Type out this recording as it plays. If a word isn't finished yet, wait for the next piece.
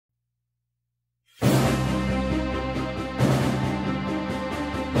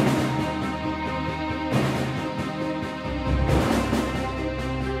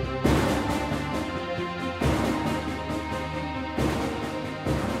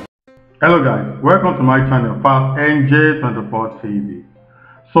Hello guys, welcome to my channel, Fast NJ24 TV.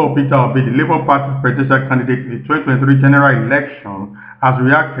 So Peter Obi, the Labour Party's presidential candidate in the 2023 general election, has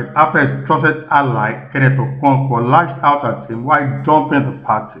reacted after his trusted ally, Kenneth Okonkwo, lashed out at him while dumping the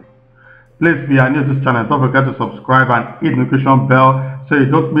party. Please, if you are new to this channel, don't forget to subscribe and hit the notification bell so you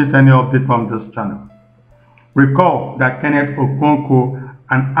don't miss any update from this channel. Recall that Kenneth Okonkwo,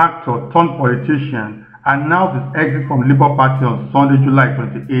 an actor turned politician, announced his exit from Labour Party on Sunday, July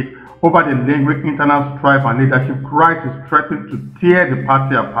 28, over the lingering internal strife and leadership crisis threatening to tear the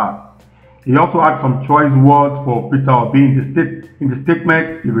party apart. He also had some choice words for Peter Obi in the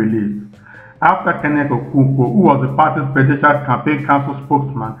statement he released. After Kenneth Okonkwo, who was the party's presidential campaign council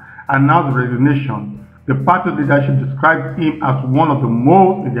spokesman, announced the resignation, the party's leadership described him as one of the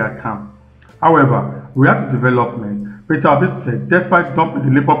most in their camp. However, reacting to development, Peter Obi said despite dumping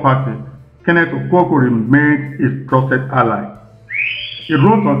the Labour Party, Kenneth Okonkwo remains his trusted ally. He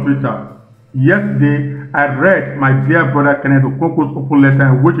wrote on Twitter, "Yesterday, I read my dear brother Kenneth Okonkwo's open letter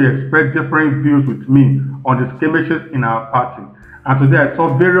in which he expressed differing views with me on the skirmishes in our party, and today I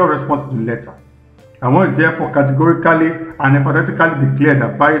saw various responses to the letter. I want to therefore categorically and emphatically declare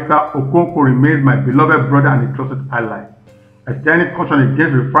that Barrister Okonkwo remains my beloved brother and a trusted ally. I stand in caution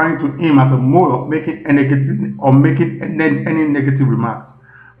against referring to him as a mode of making any negative remarks.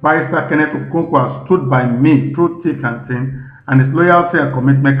 Barrister Kenneth Okonkwo has stood by me through thick and thin, and his loyalty and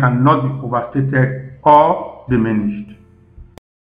commitment cannot be overstated or diminished."